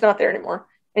 He's just not there anymore.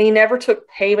 And he never took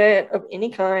payment of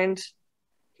any kind.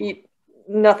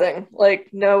 Nothing.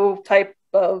 No type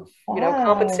of,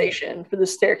 compensation for the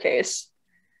staircase.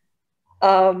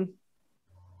 And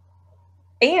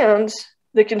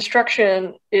the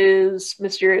construction is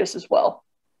mysterious as well.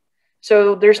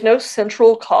 So there's no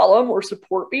central column or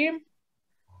support beam.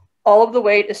 All of the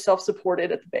weight is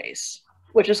self-supported at the base,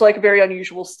 which is a very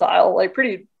unusual style,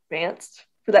 pretty advanced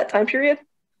for that time period.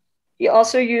 He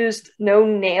also used no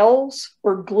nails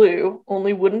or glue,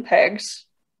 only wooden pegs.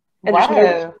 And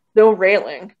there's no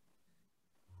railing.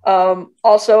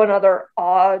 Also, another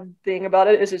odd thing about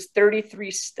it is it's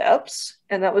 33 steps,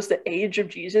 and that was the age of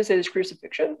Jesus at his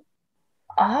crucifixion.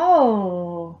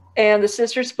 Oh. And the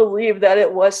sisters believe that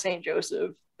it was St.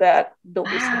 Joseph that built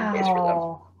this staircase for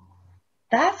them.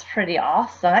 That's pretty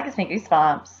awesome. I can see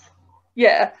goosebumps.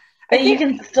 Yeah. But you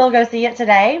can still go see it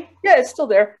today? Yeah, it's still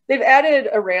there. They've added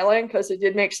a railing because it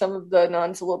did make some of the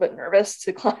nuns a little bit nervous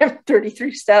to climb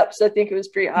 33 steps. I think it was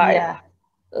pretty high. Yeah.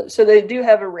 So they do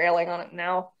have a railing on it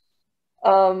now.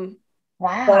 Wow.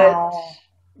 But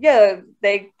yeah,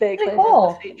 they claim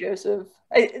cool. St. Joseph.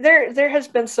 There has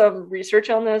been some research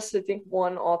on this. I think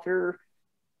one author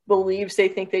believes they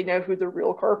think they know who the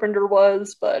real carpenter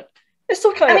was, but it's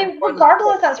still kind of.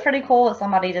 Regardless, that's pretty cool that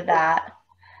somebody did that.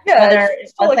 Yeah, whether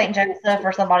it was St. Joseph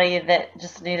or somebody that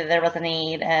just knew that there was a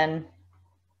need and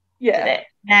did it.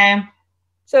 No.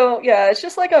 So yeah, it's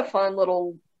just a fun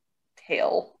little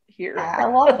tale here. I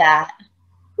love that.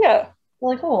 Yeah.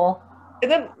 Really cool. And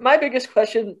then my biggest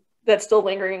question that's still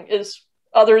lingering is,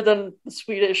 other than the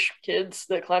Swedish kids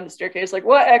that climb the staircase,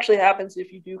 what actually happens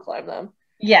if you do climb them?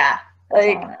 Yeah.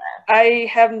 I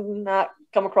have not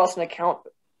come across an account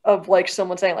of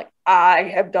someone saying I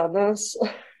have done this.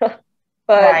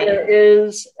 But there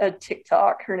is a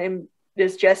TikTok. Her name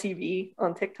is Jessie V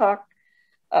on TikTok.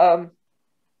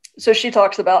 So she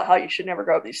talks about how you should never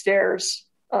go up these stairs.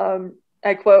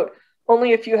 I quote,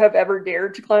 "Only if you have ever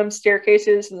dared to climb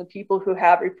staircases, and the people who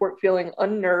have report feeling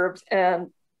unnerved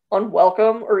and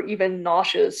unwelcome or even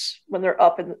nauseous when they're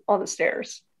up on the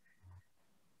stairs."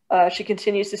 She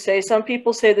continues to say, "Some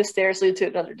people say the stairs lead to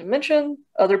another dimension.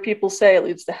 Other people say it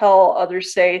leads to hell.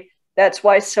 Others say that's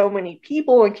why so many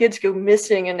people and kids go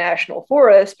missing in national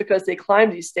forests, because they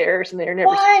climb these stairs and they're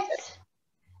never seen it."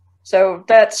 So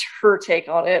that's her take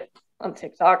on it on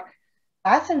TikTok.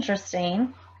 That's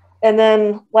interesting. And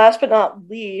then last but not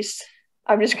least,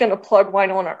 I'm just going to plug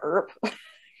Winona Earp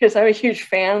because I'm a huge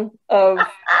fan of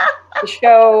the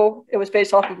show. It was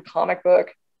based off of a comic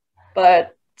book,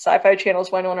 but Sci-Fi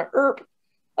Channel's Winona Earp.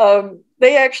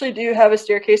 They actually do have a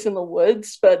staircase in the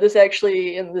woods, but this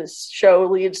actually in this show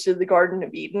leads to the Garden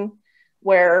of Eden,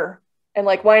 where and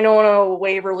like Winona,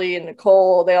 Waverly, and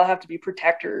Nicole, they all have to be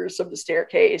protectors of the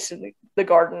staircase and the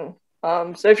garden.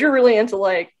 So if you're really into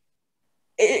like,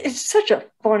 it's such a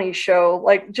funny show.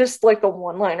 Like just like the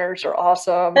one-liners are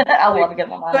awesome. I like, love a good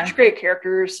one-liner. Such great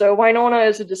characters. So Winona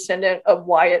is a descendant of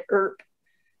Wyatt Earp,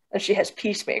 and she has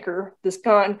Peacemaker, this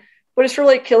gun, but it's for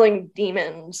like killing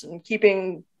demons and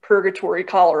keeping Purgatory,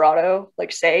 Colorado,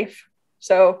 like safe.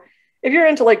 So if you're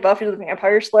into like Buffy the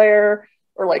Vampire Slayer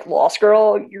or like Lost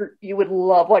Girl, you would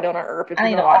love Winona Earp. If I you're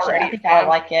need to not watch it. already I think a I fan. would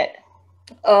like it.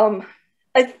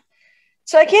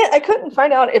 I couldn't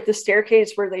find out if the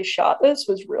staircase where they shot this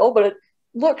was real, but it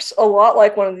looks a lot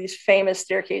like one of these famous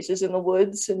staircases in the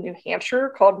woods in New Hampshire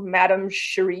called Madame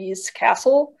Cherie's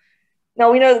Castle.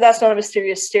 Now we know that that's not a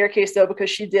mysterious staircase though, because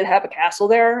she did have a castle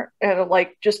there, and it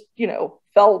like just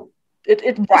fell.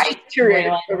 It Right. deteriorated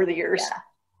Ruined. over the years. Yeah.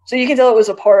 So you can tell it was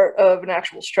a part of an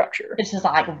actual structure. It's just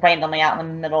not like randomly out in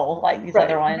the middle like these Right.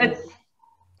 other ones. But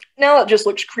now it just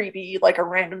looks creepy, like a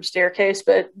random staircase,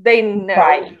 but they know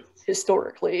Right.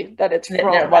 historically that it's There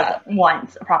from wasn't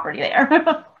once a property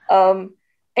there.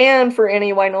 And for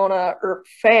any Winona Earp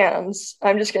fans,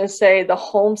 I'm just going to say the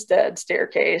Homestead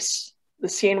staircase, the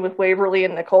scene with Waverly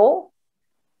and Nicole.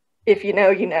 If you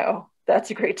know, you know. That's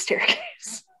a great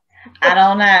staircase. I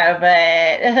don't know,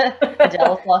 but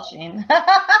Adele's blushing.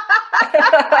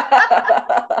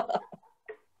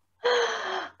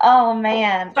 Oh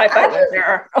man,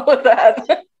 there with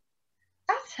that.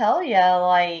 I tell you,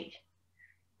 like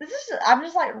this is. I'm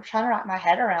just like trying to wrap my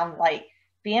head around like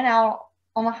being out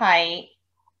on the hike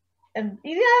and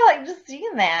like just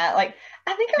seeing that. Like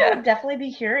I think I would definitely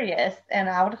be curious and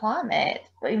I would climb it,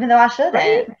 even though I shouldn't.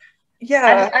 Right?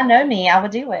 Yeah, I know me. I would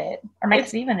do it, or make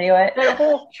Steven do it. That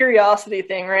whole curiosity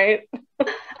thing, right?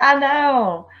 I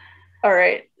know. All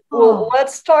right. Well,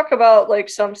 let's talk about like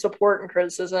some support and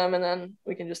criticism, and then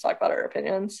we can just talk about our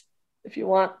opinions if you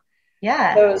want.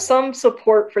 Yeah. So some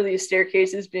support for these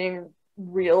staircases being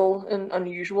real and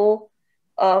unusual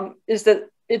is that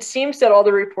it seems that all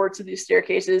the reports of these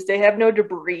staircases, they have no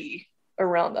debris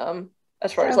around them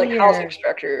as far as like housing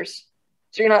structures.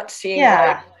 So you're not seeing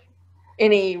like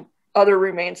any other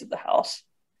remains of the house.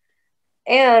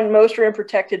 And most are in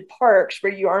protected parks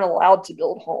where you aren't allowed to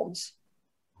build homes.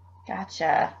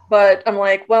 Gotcha. But I'm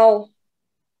like, well,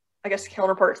 I guess the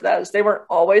counterpart to that is they weren't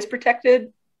always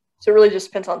protected. So it really just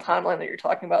depends on timeline that you're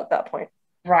talking about at that point.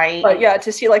 Right. But yeah,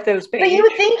 to see like those beige. But you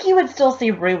would think you would still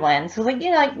see ruins. Because like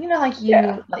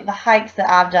like the hikes that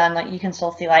I've done, like you can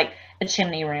still see like a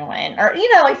chimney ruin. Or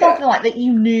like something like that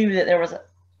you knew that there was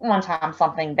one time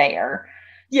something there.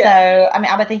 Yeah. So I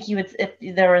mean I would think you would,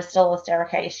 if there was still a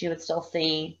staircase, you would still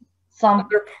see some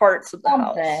other parts of the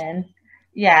house.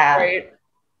 Yeah. Right.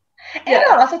 And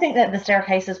I also think that the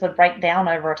staircases would break down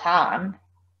over time.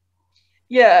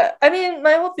 Yeah. I mean,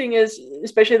 my whole thing is,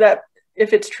 especially that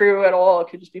if it's true at all, it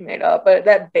could just be made up, but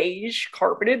that beige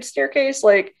carpeted staircase,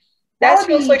 like that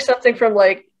feels like something from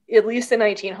like at least the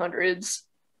 1900s,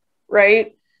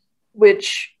 right?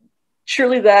 Which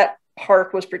surely that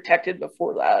park was protected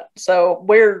before that. So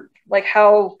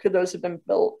how could those have been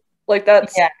built? Like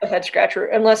that's a head scratcher,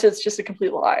 unless it's just a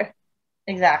complete lie.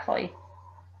 Exactly.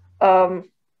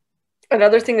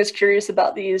 Another thing that's curious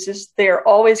about these is they're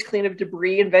always clean of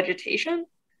debris and vegetation.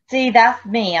 See, that's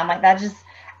me. I'm like,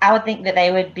 I would think that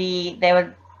they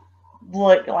would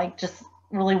look like just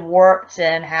really warped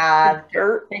and have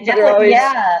dirt. They're always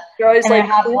like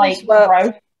have like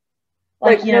growth,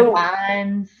 like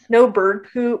vines, no bird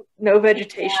poop, no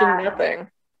vegetation, nothing.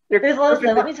 Because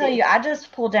listen, let me tell you, I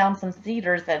just pulled down some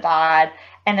cedars that died,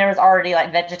 and there was already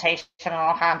like vegetation and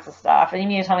all kinds of stuff. And you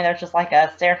mean to tell me there's just like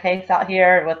a staircase out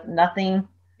here with nothing?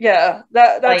 Yeah,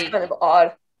 that's like, kind of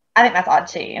odd. I think that's odd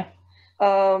too.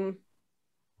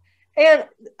 And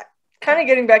kind of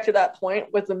getting back to that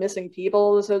point with the missing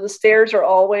people, so the stairs are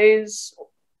always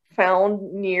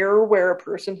found near where a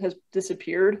person has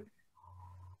disappeared.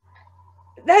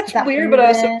 That's weird, but I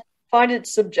also find it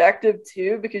subjective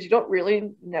too, because you don't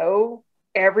really know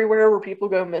everywhere where people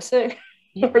go missing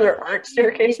where there aren't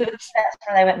staircases. That's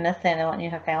where they went missing and wouldn't you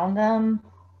have found them?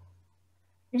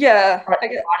 Yeah. Or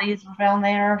bodies were found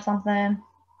there or something.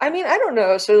 I mean, I don't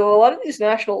know. So a lot of these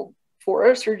national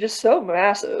forests are just so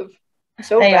massive.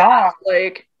 So they are.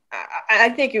 Like, I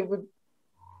think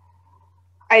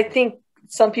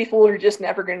some people are just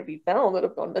never going to be found that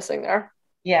have gone missing there.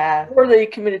 Yeah. Or they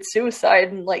committed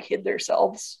suicide and like hid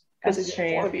themselves because they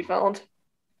didn't want to be found.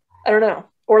 I don't know.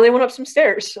 Or they went up some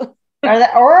stairs.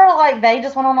 Or like they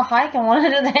just went on a hike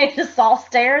and they just saw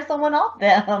stairs and went up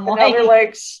them. And now they're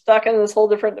like stuck in this whole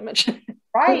different dimension.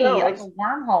 Right, like a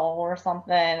wormhole or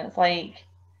something. It's like,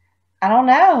 I don't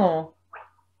know.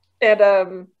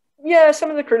 And yeah, some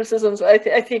of the criticisms I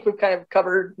think we've kind of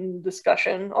covered in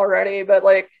discussion already, but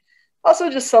like also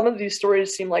just some of these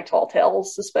stories seem like tall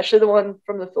tales, especially the one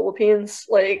from the Philippines.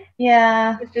 Like,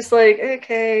 yeah, it's just like,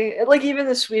 okay, like even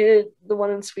the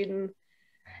one in Sweden.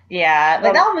 Yeah,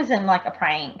 like that one was in like a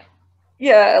prank.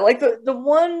 Yeah, like the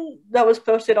one that was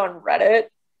posted on Reddit,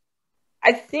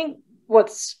 I think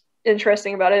what's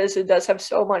interesting about it is it does have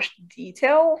so much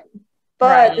detail,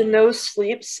 but the No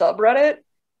Sleep subreddit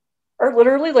are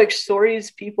literally like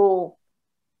stories people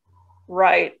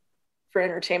write for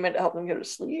entertainment to help them go to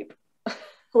sleep.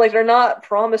 Like they're not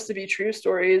promised to be true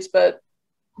stories, but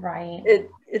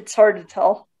it's hard to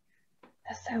tell.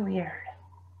 That's so weird.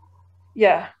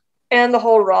 Yeah. And the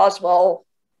whole Roswell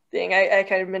thing, I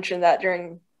kind of mentioned that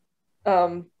during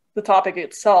the topic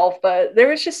itself, but there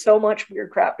was just so much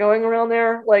weird crap going around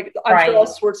there. Like, I'm sure all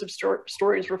sorts of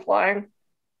stories were flying.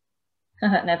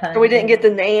 And we didn't get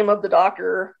the name of the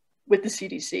doctor with the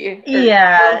CDC.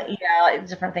 Yeah, like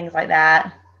different things like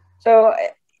that. So,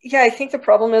 yeah, I think the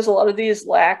problem is a lot of these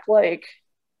lack, like,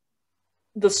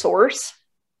 the source,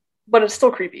 but it's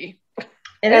still creepy.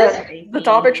 It is creepy. The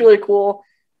topic's really cool.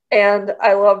 And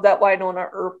I love that Winona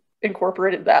Earp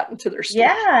incorporated that into their story.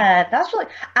 Yeah, that's really.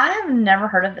 I have never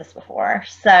heard of this before,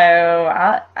 so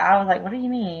I was like, "What do you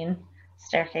mean,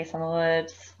 staircase in the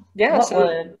woods?" Yeah, what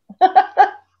wood?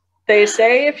 They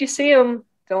say if you see them,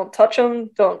 don't touch them,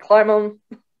 don't climb them.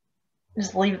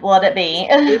 Just let it be.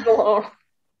 Leave it alone.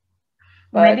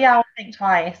 But maybe I'll think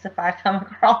twice if I come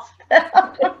across them.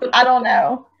 I don't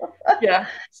know. Yeah,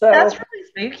 so that's really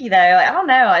spooky though. Like, I don't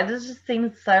know. It just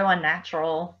seems so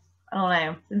unnatural. I don't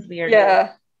know. It seems weird.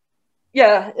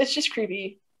 Yeah, it's just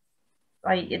creepy.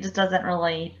 Like it just doesn't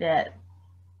really fit.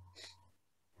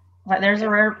 Like there's a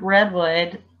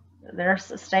redwood.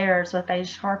 There's stairs with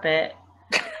beige carpet.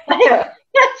 Yeah.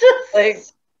 Just like,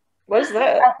 what is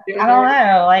that? I don't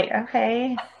know. Like,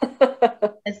 okay.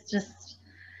 It's just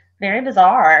very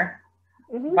bizarre.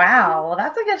 Mm-hmm. Wow. Well,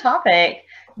 that's a good topic.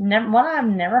 One I've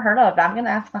never heard of. I'm going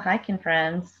to ask my hiking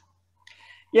friends.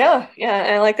 Yeah.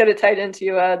 And I like that it tied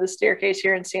into the staircase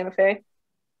here in Santa Fe.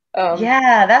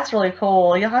 Yeah, that's really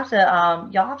cool. You'll have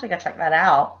to go check that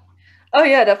out. Oh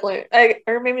yeah, definitely.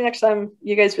 Or maybe next time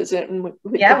you guys visit and we'll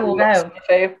go. Santa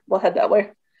Fe, we'll head that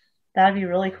way. That'd be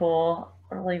really cool.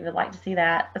 I really would like to see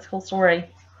that. That's a cool story.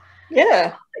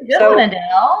 Yeah. Good one,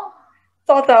 Adele.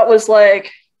 Thought that was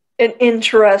like an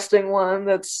interesting one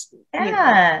that's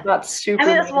not super. I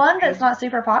mean, it's one that's not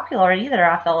super popular either,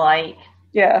 I feel like.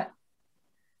 Yeah.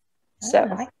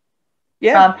 So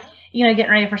yeah. Getting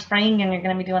ready for spring and you're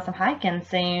gonna be doing some hiking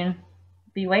soon.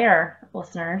 Beware,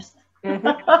 listeners. Mm-hmm.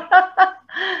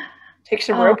 Take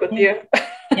some rope with you.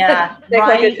 Yeah. Take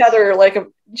like a tether,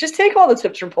 just take all the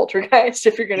tips from Poltergeist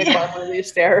if you're going to climb one of these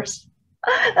stairs.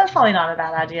 That's probably not a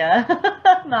bad idea.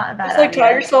 Not a bad idea. Just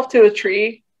tie yourself to a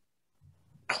tree,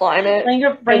 climb it,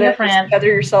 bring a friend, tether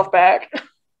yourself back.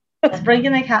 Just bring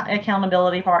an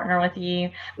accountability partner with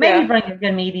you. Maybe bring a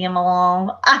good medium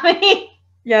along. I mean,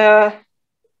 yeah,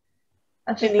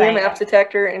 an EMF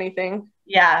detector, anything.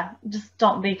 Yeah, just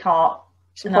don't be caught.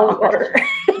 Some holy water.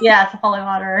 Yeah, some holy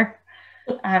water.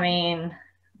 I mean,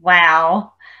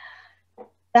 wow.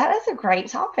 That is a great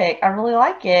topic. I really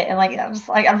like it. And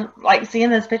I'm seeing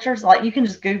those pictures, like you can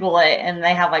just Google it and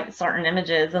they have like certain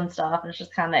images and stuff. And it's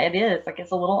just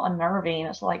it's a little unnerving.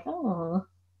 It's like, oh.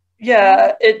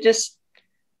 Yeah, it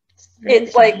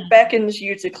beckons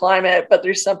you to climb it, but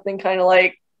there's something kind of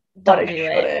like, don't do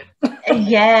it.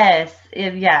 Yes.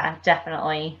 Yeah,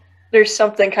 definitely. There's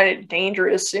something kind of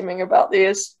dangerous seeming about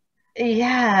these.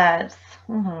 Yes.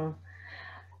 Mm-hmm.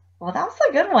 Well, that was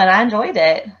a good one. I enjoyed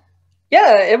it.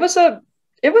 Yeah, it was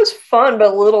fun,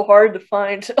 but a little hard to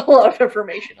find a lot of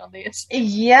information on these.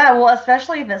 Yeah, well,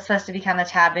 especially if it's supposed to be kind of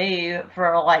taboo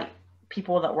for like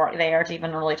people that work there to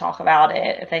even really talk about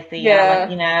it if they see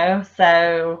it,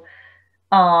 So,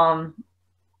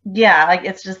 yeah, like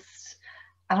it's just,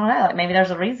 I don't know, like maybe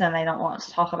there's a reason they don't want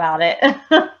to talk about it.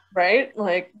 Right?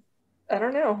 Like, I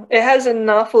don't know. It has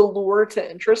enough allure to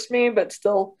interest me, but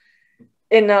still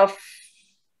enough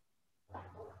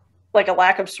like a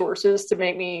lack of sources to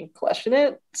make me question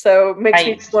it. So it makes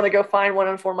me just want to go find one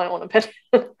and form my own opinion.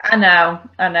 I know.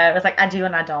 It's like I do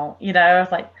and I don't,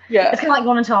 It's like, it's kind of like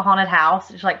going into a haunted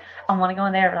house. It's like, I want to go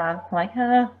in there, but I'm like,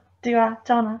 do I,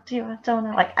 don't I, do I, don't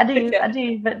I? Like, I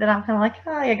do, but then I'm kind of like,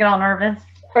 I get all nervous.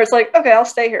 Or it's like, okay, I'll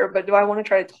stay here, but do I want to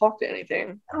try to talk to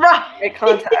anything? Right. Make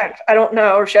contact? I don't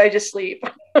know. Or should I just sleep?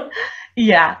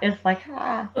 Yeah, it's like,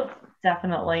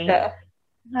 definitely. Yeah.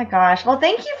 Oh my gosh. Well,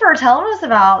 thank you for telling us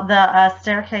about the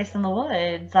staircase in the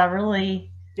woods. I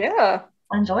really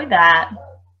enjoyed that.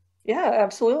 Yeah,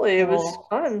 absolutely. It was Cool.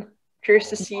 fun. Curious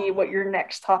to see what your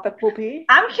next topic will be.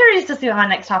 I'm curious to see what my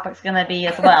next topic's going to be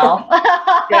as well.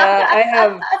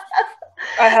 Yeah,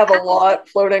 I have a lot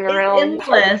floating around. It's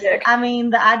endless. I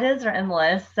mean, the ideas are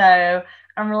endless. So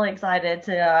I'm really excited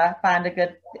to find a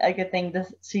good thing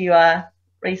to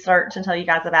research and tell you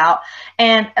guys about.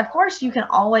 And of course, you can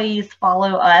always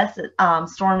follow us at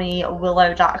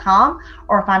stormywillow.com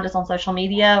or find us on social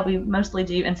media. We mostly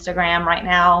do Instagram right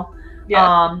now.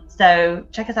 Yeah. So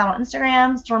check us out on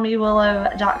Instagram,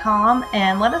 stormywillow.com,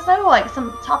 and let us know like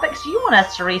some topics you want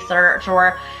us to research,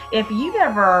 or if you've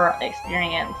ever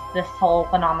experienced this whole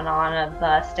phenomenon of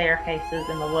the staircases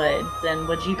in the woods, and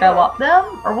would you go up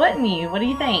them or wouldn't you? What do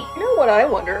you think? You know what I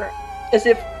wonder is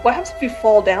what happens if you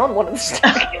fall down one of the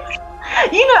staircases?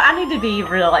 I need to be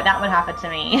real. Like that would happen to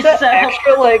me. Is that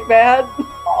extra like bad?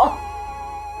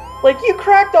 Like you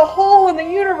cracked a hole in the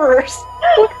universe.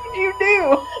 What did you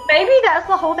do? Maybe that's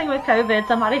the whole thing with COVID.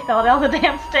 Somebody fell down the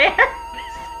damn stairs.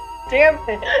 Damn it.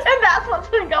 And that's what's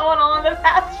been going on the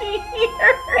past few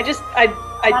years. I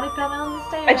fell down the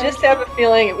stairs. I just have a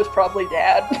feeling it was probably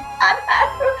Dad.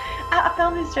 I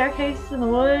found these staircases in the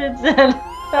woods and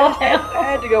fell down. I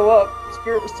had to go up.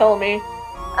 Spirit was telling me.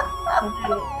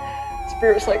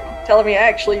 Spirit was like telling me,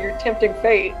 actually, you're tempting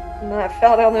fate. And then I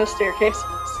fell down those staircases.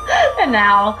 And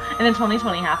then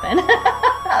 2020 happened.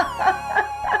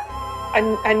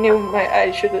 I knew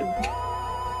I should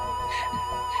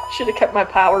have kept my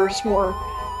powers more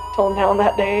toned down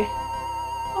that day.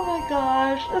 Oh my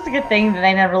gosh, that's a good thing that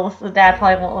they never listened. Dad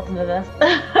probably won't listen to this.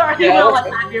 Or he will like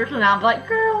 5 years from now and be like,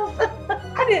 girls.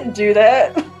 I didn't do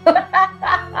that.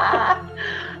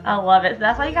 I love it. So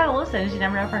that's why you gotta listen. You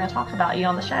never know if we're gonna talk about you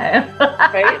on the show.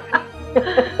 Right?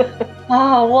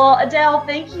 Oh, well, Adele,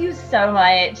 thank you so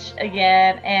much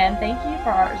again. And thank you to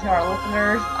our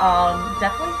listeners.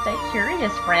 Definitely stay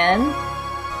curious, friends.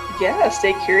 Yeah,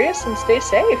 stay curious and stay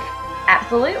safe.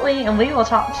 Absolutely. And we will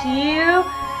talk to you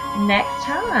next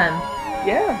time.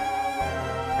 Yeah.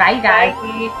 Bye, you guys.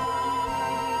 Bye.